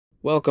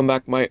Welcome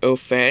back, my O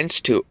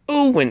fans, to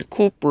Owen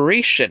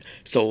Corporation.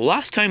 So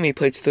last time we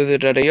played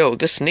Slither.io,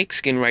 this snake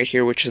skin right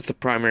here, which is the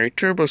primary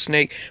turbo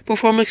snake,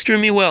 performed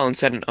extremely well and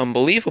set an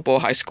unbelievable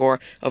high score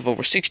of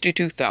over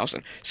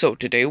 62,000. So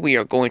today we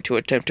are going to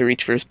attempt to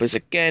reach first place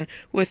again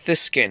with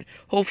this skin.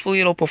 Hopefully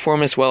it'll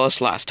perform as well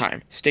as last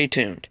time. Stay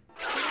tuned.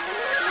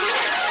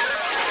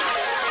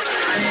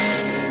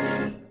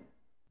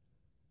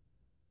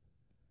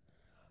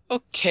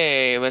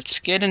 Okay, let's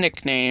get a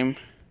nickname.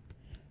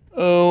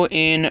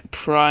 Owen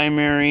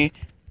Primary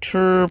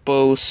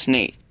Turbo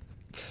Snake.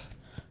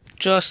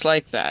 Just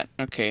like that.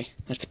 Okay,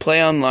 let's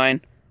play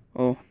online.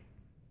 Oh.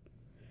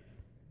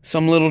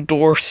 Some little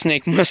dwarf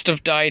snake must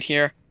have died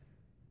here.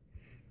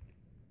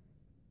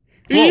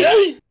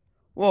 Whoa!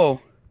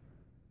 Whoa.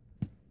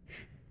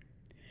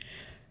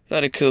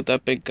 Thought I killed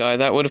that big guy.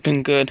 That would have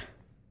been good.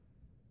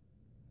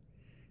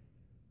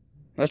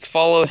 Let's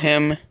follow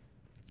him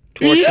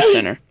towards the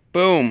center.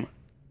 Boom!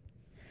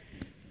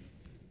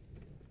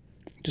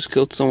 Just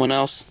killed someone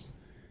else.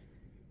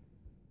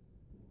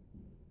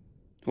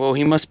 Whoa,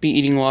 he must be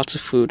eating lots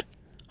of food.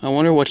 I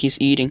wonder what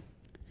he's eating.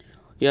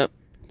 Yep.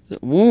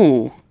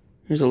 Woo!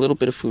 There's a little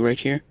bit of food right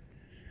here.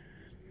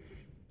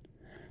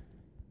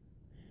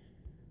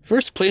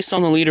 First place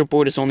on the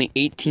leaderboard is only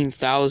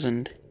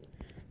 18,000.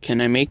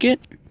 Can I make it?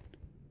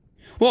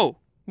 Whoa!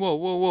 Whoa,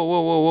 whoa, whoa,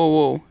 whoa, whoa,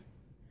 whoa,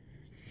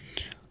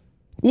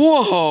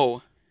 whoa!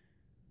 Whoa!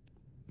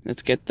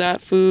 Let's get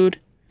that food.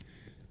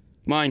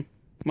 Mine.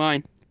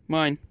 Mine.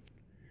 Mine.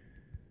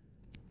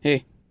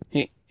 Hey,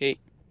 hey, hey.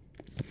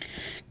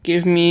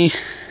 Leave me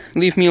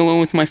alone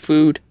with my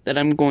food that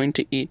I'm going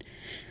to eat.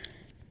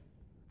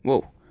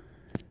 Whoa.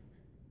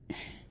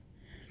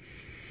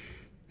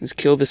 Let's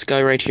kill this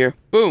guy right here.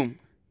 Boom!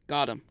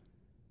 Got him.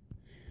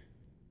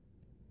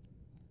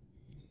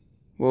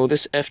 Whoa,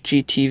 this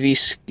FGTV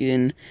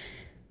skin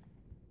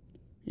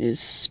is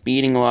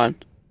speeding a lot.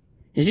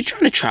 Is he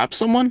trying to trap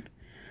someone?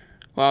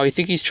 Wow, I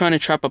think he's trying to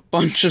trap a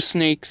bunch of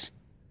snakes.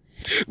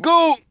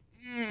 Go!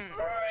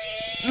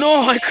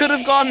 No, I could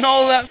have gotten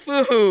all that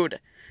food.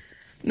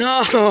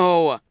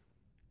 No.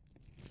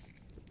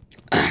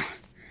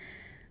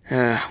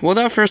 Well,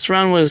 that first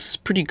round was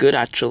pretty good,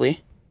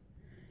 actually.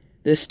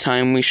 This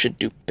time we should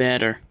do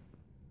better.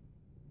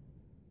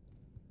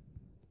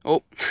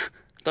 Oh,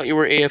 thought you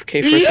were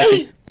AFK for a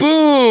second.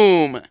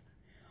 Boom!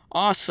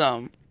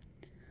 Awesome.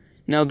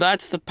 Now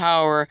that's the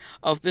power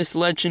of this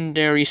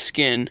legendary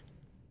skin.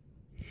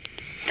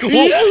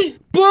 Whoa.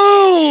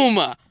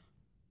 Boom!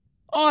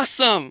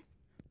 Awesome!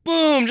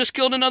 Boom! Just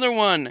killed another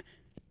one.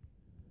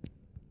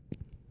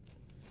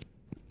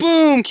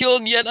 Boom!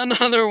 Killed yet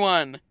another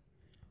one.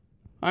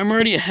 I'm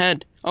already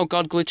ahead. Oh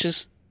god,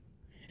 glitches.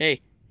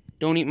 Hey,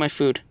 don't eat my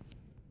food.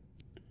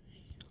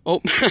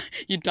 Oh,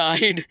 you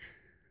died.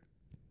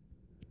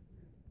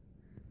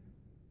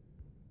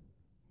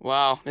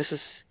 Wow, this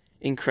is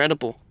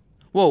incredible.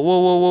 Whoa, whoa,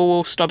 whoa, whoa,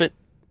 whoa, stop it.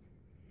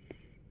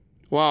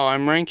 Wow,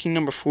 I'm ranking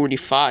number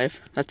 45.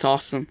 That's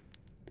awesome.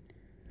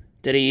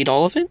 Did I eat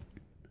all of it?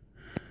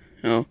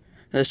 No.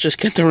 Let's just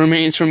get the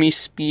remains from me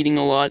speeding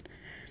a lot.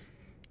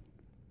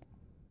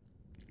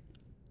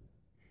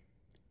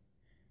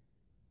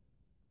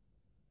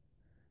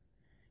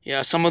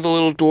 Yeah, some of the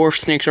little dwarf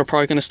snakes are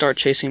probably going to start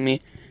chasing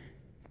me.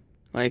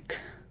 Like,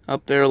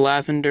 up there,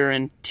 Lavender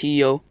and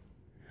Tio.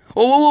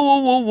 Oh, whoa, whoa,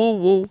 whoa, whoa, whoa,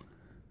 whoa.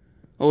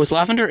 Oh, is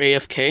Lavender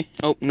AFK?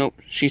 Oh, no,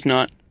 she's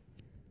not.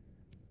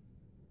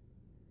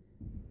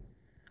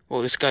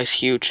 Oh, this guy's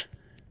huge.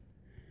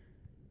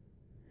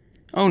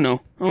 Oh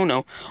no, oh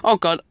no. Oh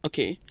god,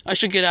 okay. I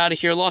should get out of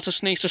here. Lots of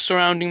snakes are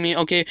surrounding me.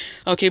 Okay,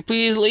 okay,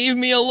 please leave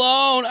me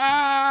alone.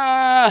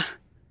 Ah!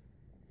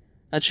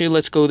 Actually,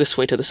 let's go this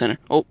way to the center.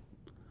 Oh.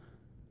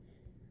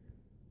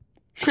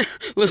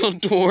 Little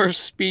dwarf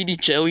speedy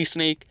jelly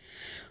snake.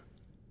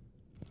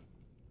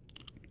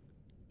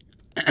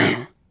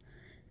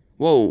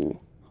 Whoa.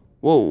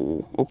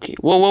 Whoa. Okay.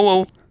 Whoa, whoa,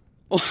 whoa.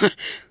 Oh.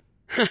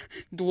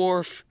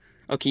 Dwarf.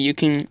 Okay, you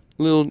can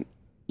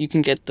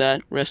get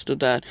that, rest of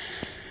that.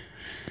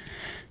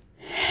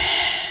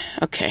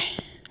 Okay.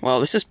 Well,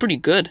 this is pretty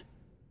good.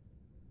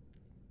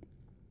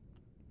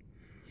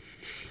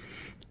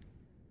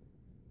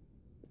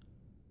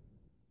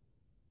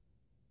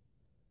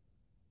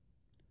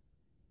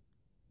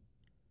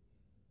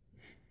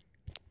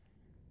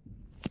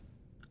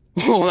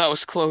 Oh, that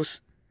was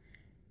close.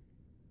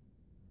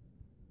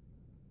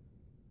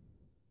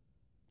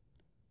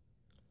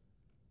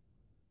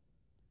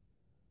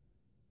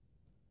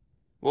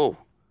 Whoa.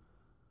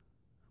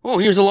 Oh,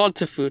 here's a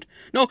lot of food.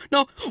 No,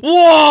 no.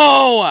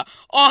 Whoa!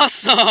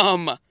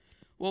 Awesome!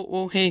 Whoa,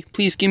 whoa, hey,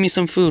 please give me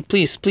some food.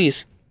 Please,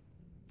 please.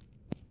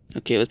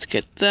 Okay, let's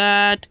get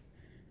that.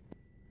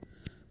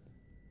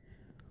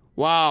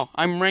 Wow,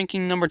 I'm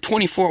ranking number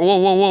 24. Whoa,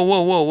 whoa, whoa,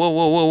 whoa, whoa, whoa,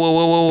 whoa, whoa, whoa,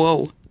 whoa, whoa,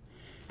 whoa.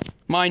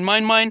 Mine,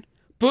 mine, mine.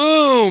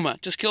 Boom!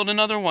 Just killed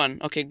another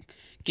one. Okay,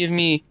 give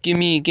me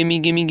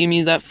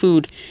that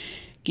food.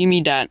 Give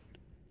me that.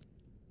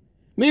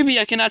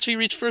 Maybe I can actually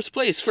reach first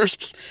place.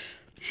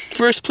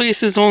 First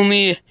place is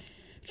only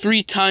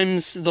 3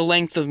 times the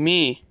length of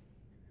me.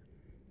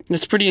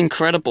 That's pretty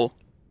incredible.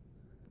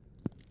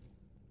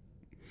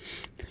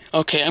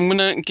 Okay, I'm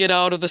gonna get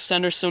out of the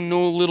center so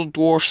no little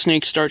dwarf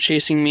snakes start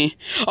chasing me.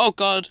 Oh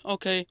god,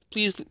 okay,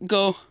 please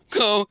go,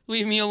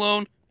 leave me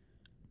alone.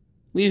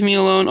 Leave me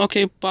alone,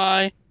 okay,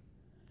 bye.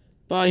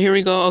 Bye, here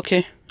we go,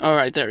 okay.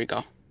 Alright, there we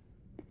go.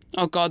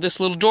 Oh god, this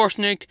little dwarf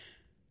snake.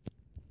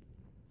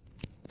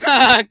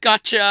 Haha,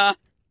 gotcha!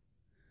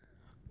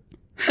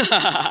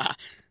 Haha.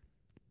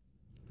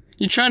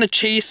 You trying to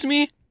chase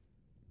me?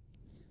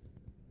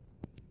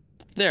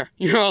 There,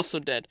 you're also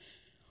dead.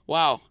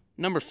 Wow,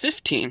 number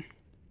 15.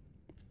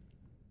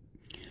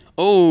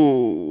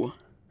 Oh,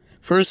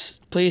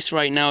 first place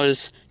right now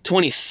is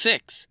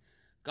 26.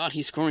 God,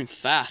 he's scoring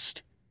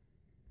fast.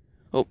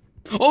 Oh,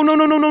 oh no,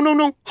 no, no, no, no,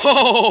 no.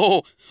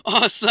 Oh,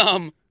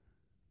 awesome.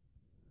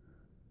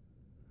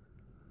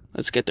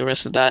 Let's get the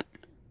rest of that.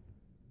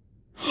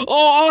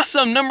 Oh,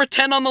 awesome, number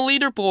 10 on the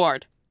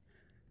leaderboard.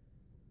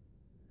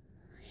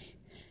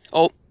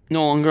 Oh,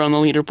 no longer on the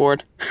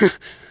leaderboard.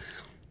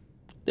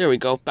 There we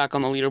go, back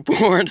on the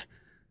leaderboard.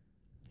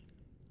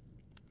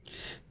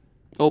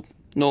 Oh,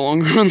 no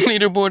longer on the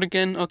leaderboard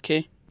again.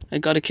 Okay, I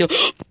gotta kill.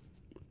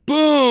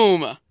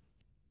 Boom!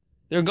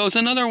 There goes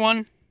another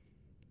one.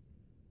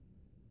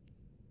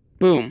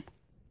 Boom.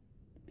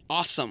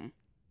 Awesome.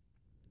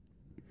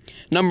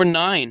 Number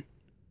 9.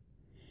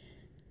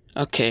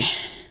 Okay.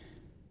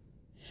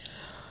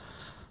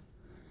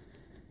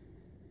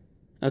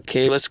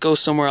 Okay, let's go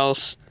somewhere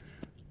else.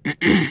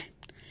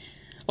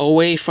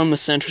 Away from the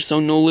center, so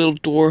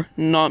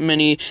not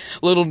many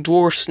little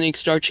dwarf snakes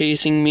start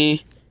chasing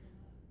me.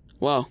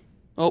 Wow.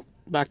 Oh,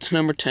 back to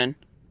number 10.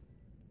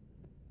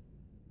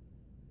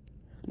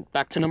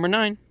 Back to number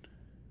 9.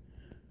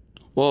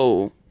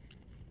 Whoa.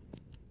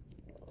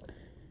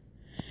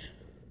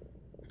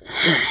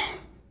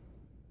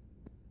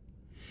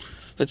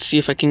 Let's see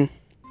if I can...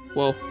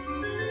 Whoa.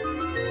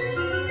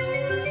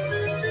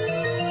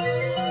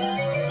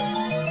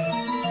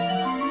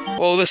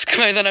 Whoa, this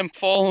guy that I'm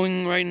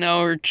following right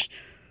now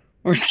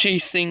or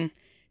chasing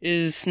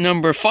is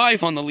number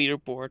 5 on the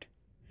leaderboard.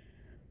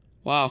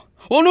 Wow.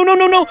 Oh, no, no,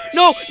 no, no,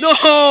 no, no,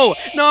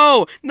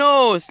 no,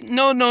 no,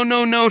 no, no,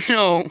 no, no,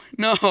 no,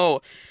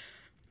 no.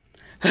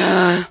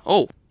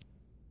 Oh.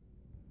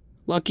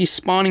 Lucky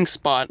spawning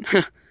spot.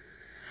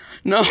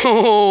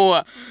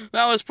 No,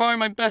 that was probably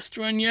my best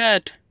run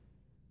yet.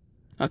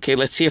 Okay,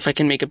 let's see if I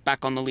can make it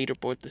back on the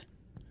leaderboard.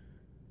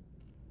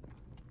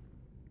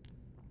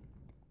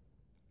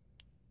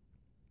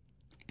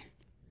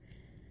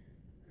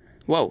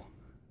 Whoa.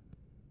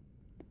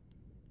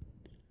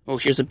 Oh,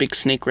 here's a big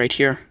snake right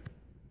here.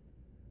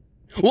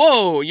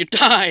 Whoa, you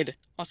died!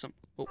 Awesome.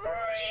 Oh.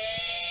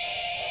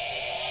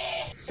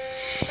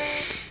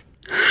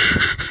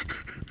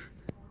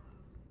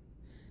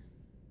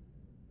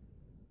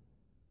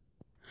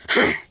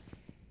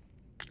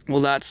 Well,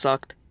 that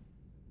sucked.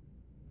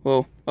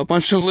 Whoa, a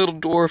bunch of little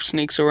dwarf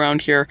snakes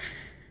around here.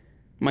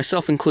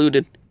 Myself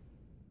included.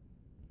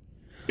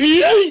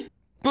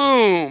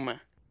 Boom!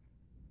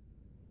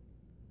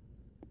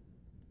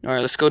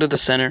 Alright, let's go to the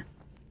center.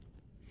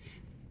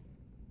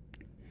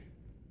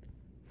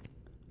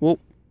 Whoa.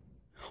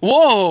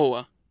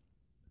 Whoa!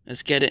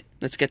 Let's get it.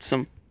 Let's get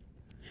some.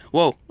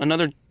 Whoa,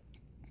 another.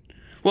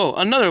 Whoa,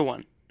 another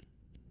one.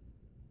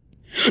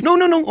 No,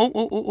 no, no.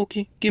 Oh,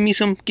 okay. Give me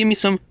some. Give me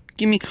some.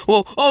 Give me.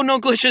 Whoa. Oh, no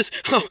glitches.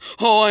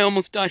 Oh, I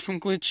almost died from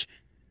glitch.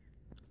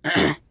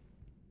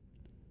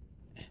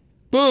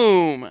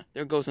 Boom!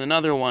 There goes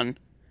another one.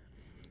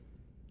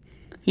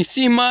 You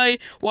see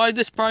why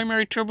this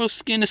primary turbo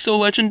skin is so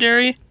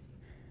legendary?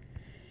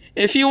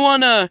 If you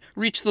want to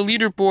reach the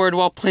leaderboard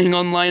while playing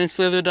online in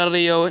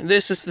Slither.io,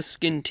 this is the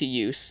skin to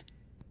use.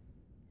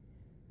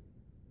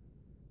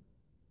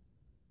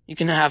 You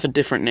can have a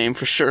different name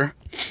for sure.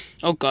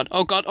 Oh god,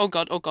 oh god, oh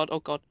god, oh god, oh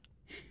god.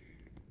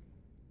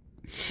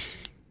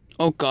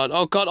 Oh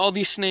god, all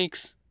these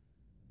snakes.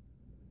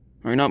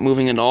 Are you not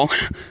moving at all?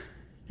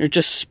 You're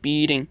just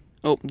speeding.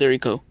 Oh, there you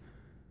go.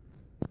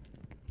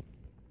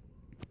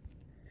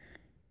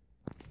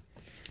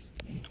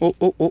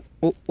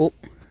 Oh.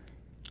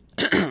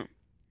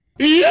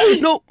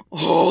 No!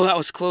 Oh, that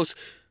was close.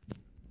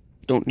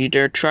 Don't you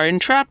dare try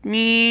and trap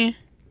me.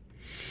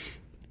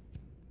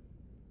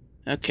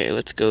 Okay,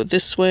 let's go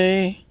this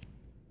way.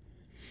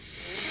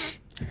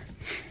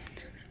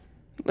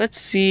 Let's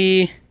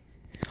see.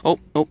 Oh,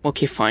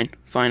 okay, fine.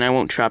 Fine, I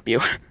won't trap you.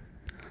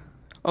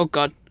 Oh,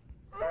 God.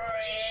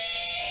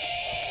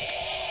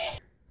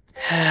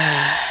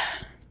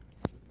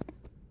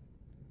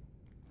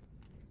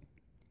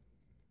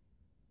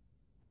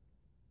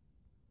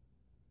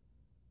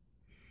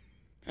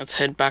 Let's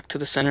head back to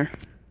the center.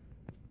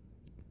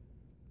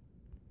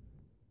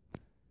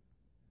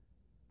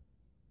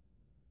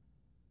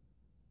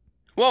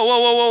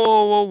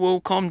 Whoa,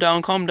 calm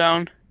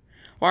down.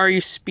 Why are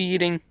you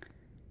speeding?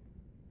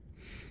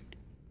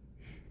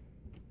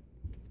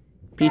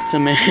 Pizza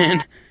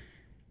man.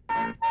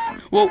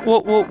 Whoa.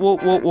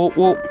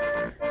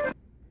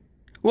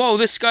 Whoa,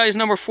 this guy is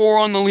number 4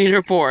 on the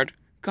leaderboard.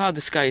 God,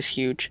 this guy is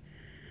huge.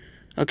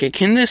 Okay,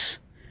 can this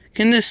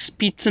Can this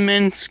Pizza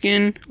Man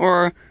skin,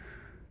 or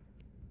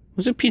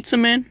was it Pizza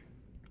Man?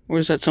 Or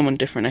is that someone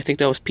different? I think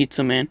that was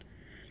Pizza Man.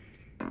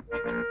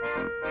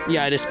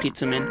 Yeah, it is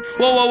Pizza Man.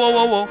 Whoa, whoa, whoa,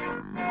 whoa, whoa.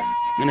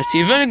 I'm gonna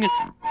see if I can...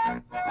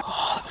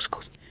 Oh, that was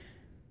close.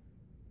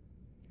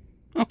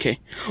 Okay.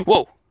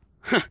 Whoa.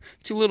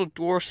 Two little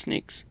dwarf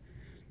snakes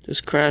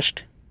just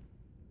crashed.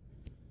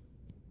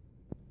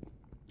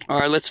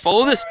 Alright, let's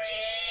follow this.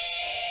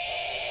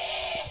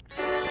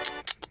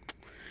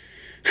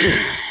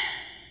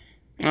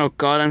 Oh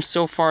god, I'm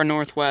so far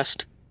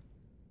northwest.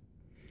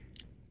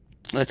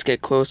 Let's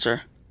get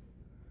closer.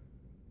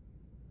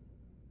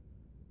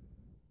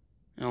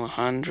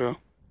 Alejandro.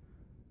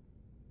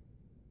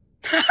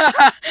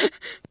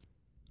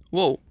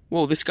 Whoa,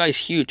 whoa, this guy's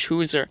huge.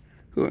 Who is there?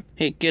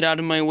 Hey, get out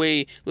of my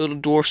way, little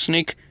dwarf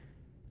snake.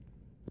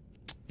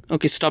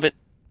 Okay, stop it.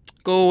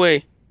 Go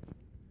away.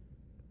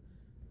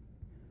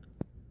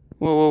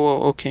 Whoa, whoa,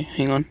 whoa, okay,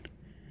 hang on.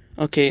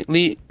 Okay,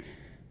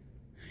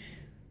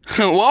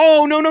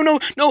 Whoa, no, no, no,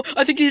 no,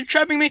 I think he's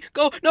trapping me.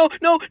 Go, no,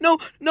 no, no,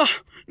 no,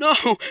 no,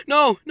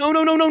 no, no,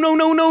 no, no, no, no,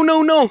 no, no,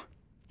 no, no.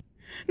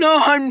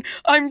 No,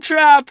 I'm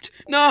trapped.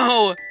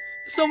 No,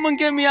 someone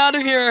get me out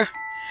of here.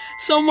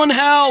 Someone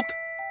help.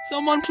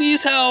 Someone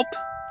please help.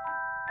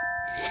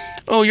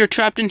 Oh, you're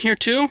trapped in here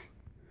too?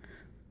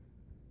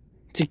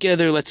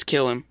 Together, let's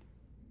kill him.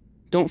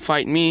 Don't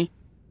fight me.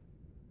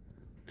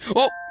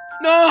 Oh,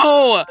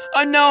 no!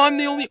 No, I'm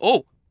the only...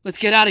 Oh, let's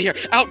get out of here.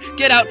 Out,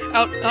 get out,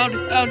 out, out,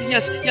 out.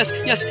 Yes, yes,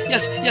 yes,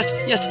 yes, yes,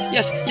 yes,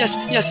 yes, yes,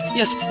 yes,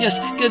 yes,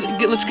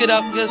 yes. Let's get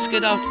out, let's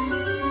get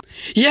out.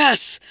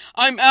 Yes!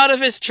 I'm out of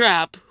his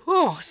trap.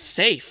 Oh,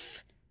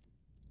 safe.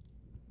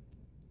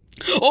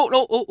 Oh,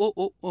 no,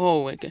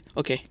 oh, okay,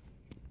 okay.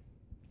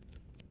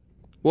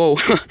 Whoa,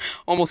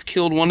 almost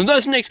killed one of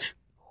those snakes.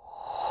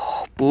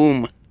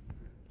 Boom.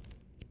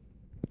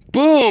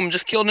 Boom,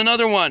 just killed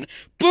another one.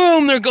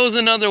 Boom, there goes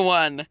another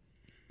one.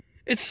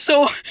 It's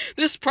so...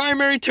 This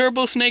primary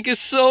turbo snake is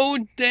so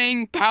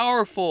dang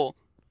powerful.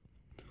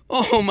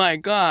 Oh my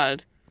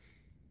god.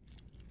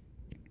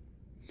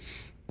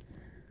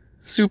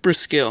 Super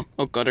skill.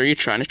 Oh god, are you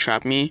trying to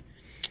trap me?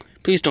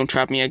 Please don't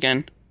trap me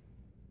again.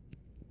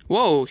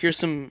 Whoa, here's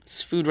some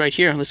food right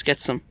here. Let's get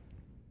some.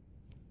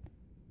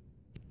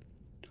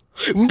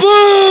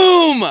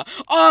 Boom!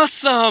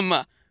 Awesome!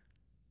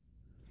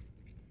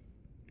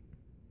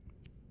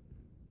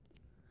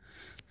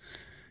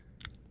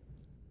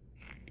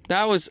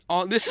 That was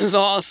all. This is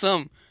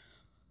awesome.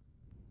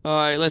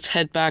 Alright, let's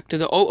head back to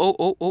the...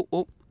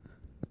 Oh.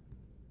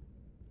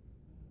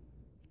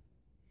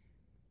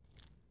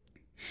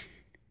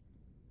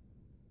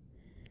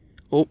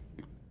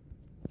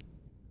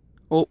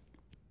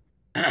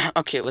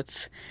 Okay,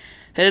 let's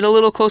head a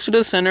little closer to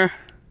the center.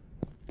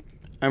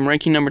 I'm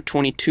ranking number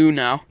 22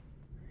 now.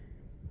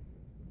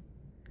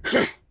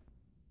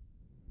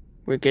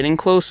 We're getting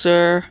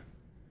closer.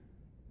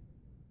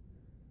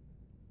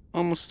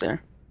 Almost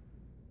there.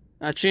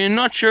 Actually, I'm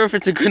not sure if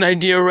it's a good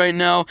idea right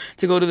now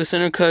to go to the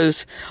center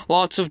because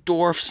lots of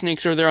dwarf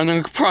snakes are there and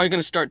they're probably going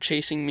to start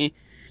chasing me.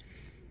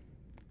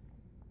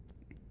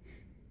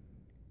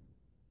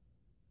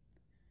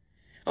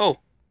 Oh.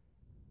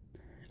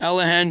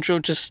 Alejandro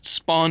just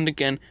spawned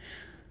again.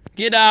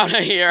 Get out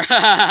of here!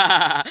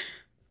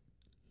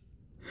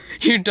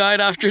 You died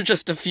after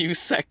just a few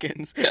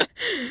seconds.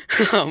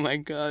 Oh my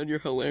god, you're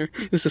hilarious.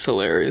 This is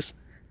hilarious.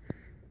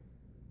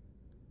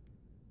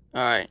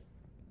 Alright.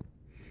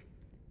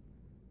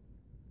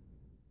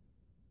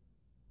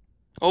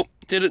 Oh,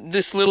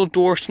 this little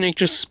dwarf snake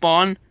just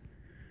spawn?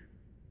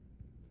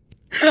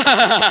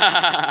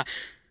 You're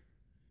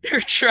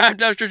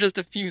trapped after just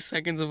a few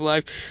seconds of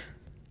life.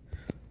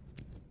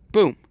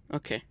 Boom.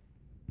 Okay.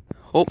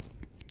 Oh.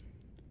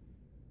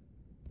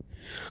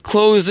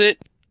 Close it.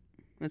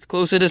 Let's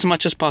close it as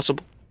much as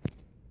possible.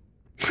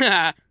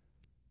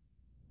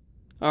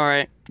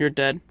 Alright, you're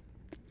dead.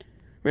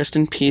 Rest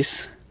in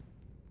peace.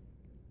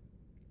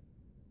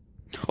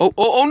 Oh,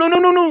 no.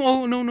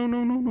 Oh,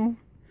 no.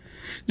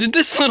 Did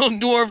this little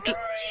dwarf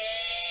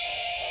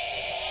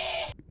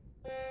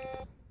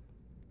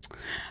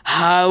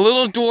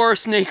little dwarf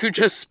snake who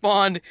just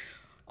spawned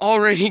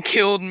already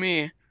killed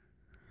me.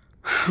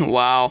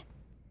 Wow.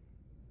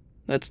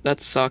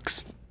 That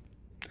sucks.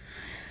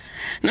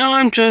 Now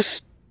I'm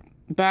just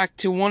back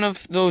to one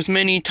of those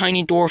many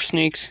tiny dwarf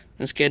snakes.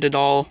 Let's get it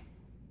all.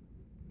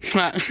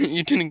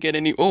 You didn't get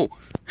any. Oh.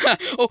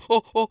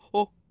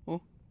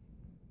 Oh.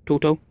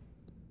 Toto.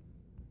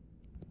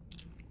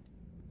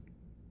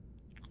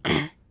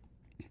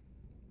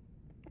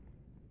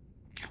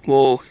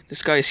 Whoa,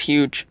 this guy is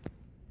huge.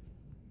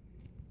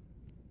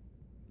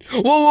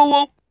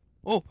 Whoa.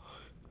 Oh.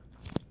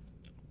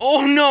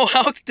 Oh no,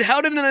 how did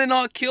I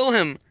not kill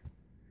him?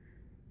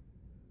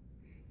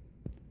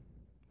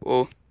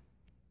 Whoa.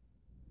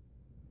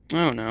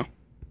 Oh no.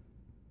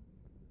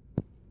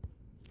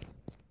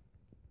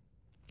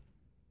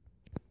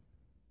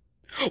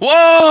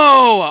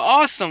 Whoa!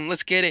 Awesome!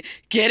 Let's get it.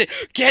 Get!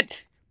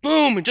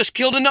 Boom! Just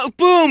killed another.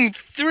 Boom!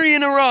 3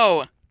 in a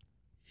row.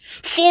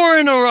 4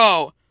 in a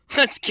row.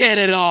 Let's get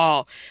it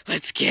all.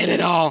 Let's get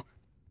it all.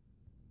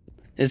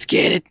 Let's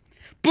get it.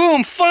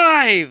 Boom,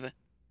 5!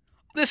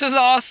 This is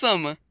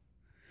awesome.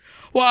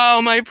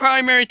 Wow, my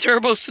primary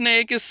turbo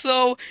snake is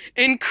so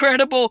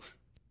incredible.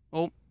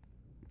 Oh.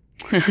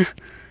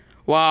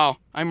 Wow,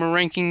 I'm a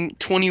ranking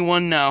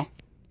 21 now.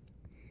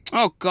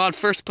 Oh god,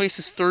 first place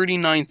is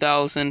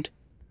 39,000.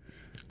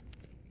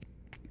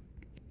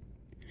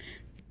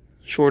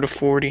 Short of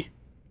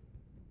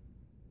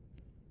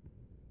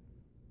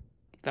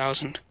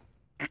 40,000.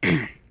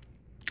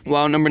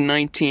 Wow, number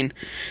 19.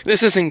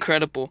 This is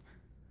incredible.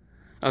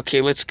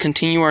 Okay, let's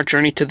continue our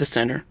journey to the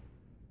center.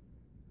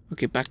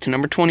 Okay, back to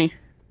number 20.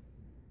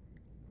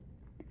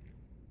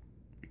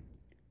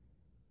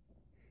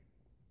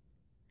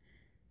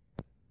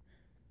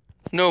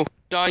 No,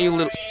 die, you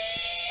little...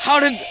 How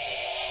did...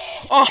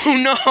 Oh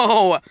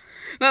no!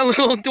 That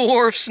little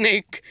dwarf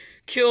snake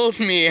killed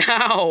me.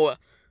 How?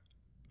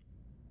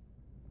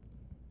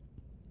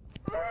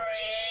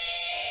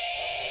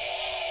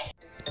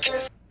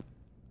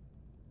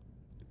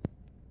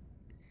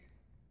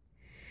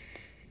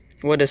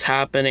 What is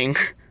happening?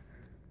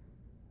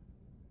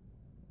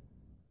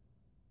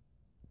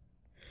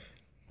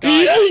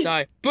 Die,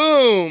 die.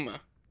 Boom!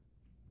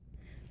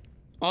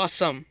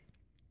 Awesome.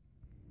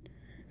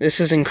 This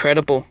is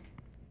incredible.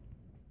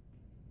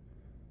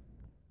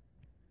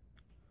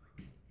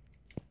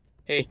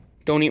 Hey,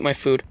 don't eat my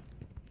food.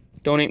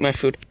 Don't eat my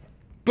food.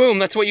 Boom,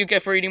 that's what you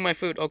get for eating my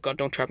food. Oh god,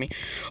 don't trap me.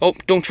 Oh,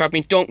 don't trap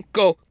me. Don't.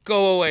 Go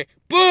away.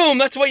 Boom,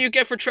 that's what you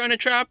get for trying to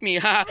trap me.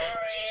 Ha.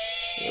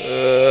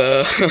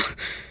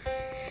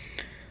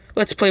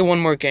 Let's play one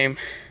more game.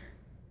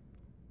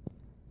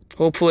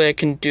 Hopefully I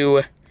can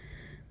do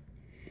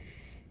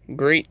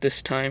great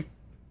this time.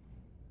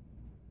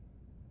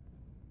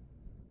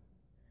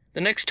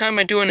 The next time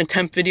I do an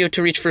attempt video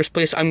to reach first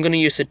place, I'm gonna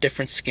use a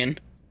different skin.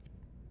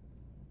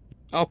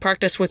 I'll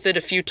practice with it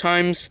a few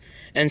times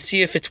and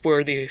see if it's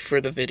worthy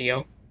for the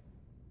video.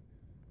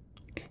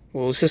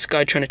 Well, is this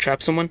guy trying to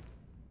trap someone?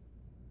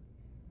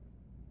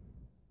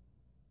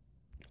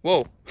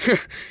 Whoa.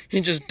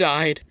 He just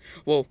died.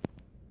 Whoa.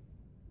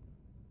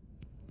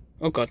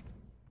 Oh god.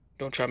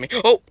 Don't trap me.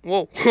 Oh!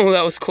 Whoa. Oh,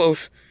 that was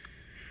close.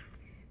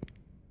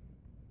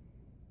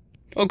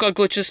 Oh god,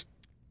 glitches.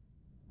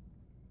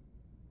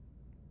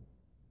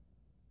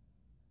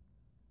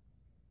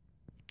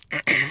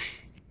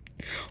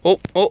 Oh.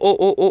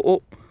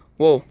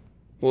 Whoa.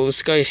 Whoa,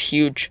 this guy is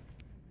huge.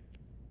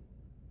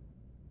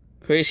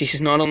 Crazy,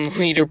 he's not on the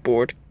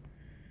leaderboard.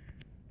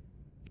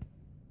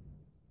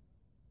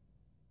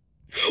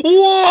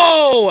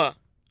 Whoa!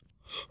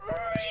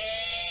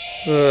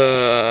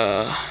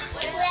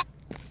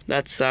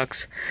 That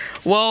sucks.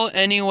 Well,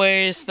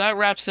 anyways, that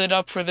wraps it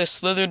up for this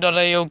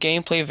Slither.io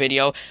gameplay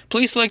video.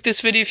 Please like this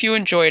video if you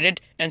enjoyed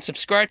it, and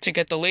subscribe to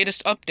get the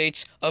latest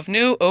updates of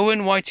new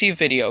ONYT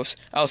videos.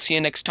 I'll see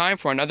you next time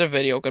for another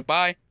video.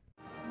 Goodbye.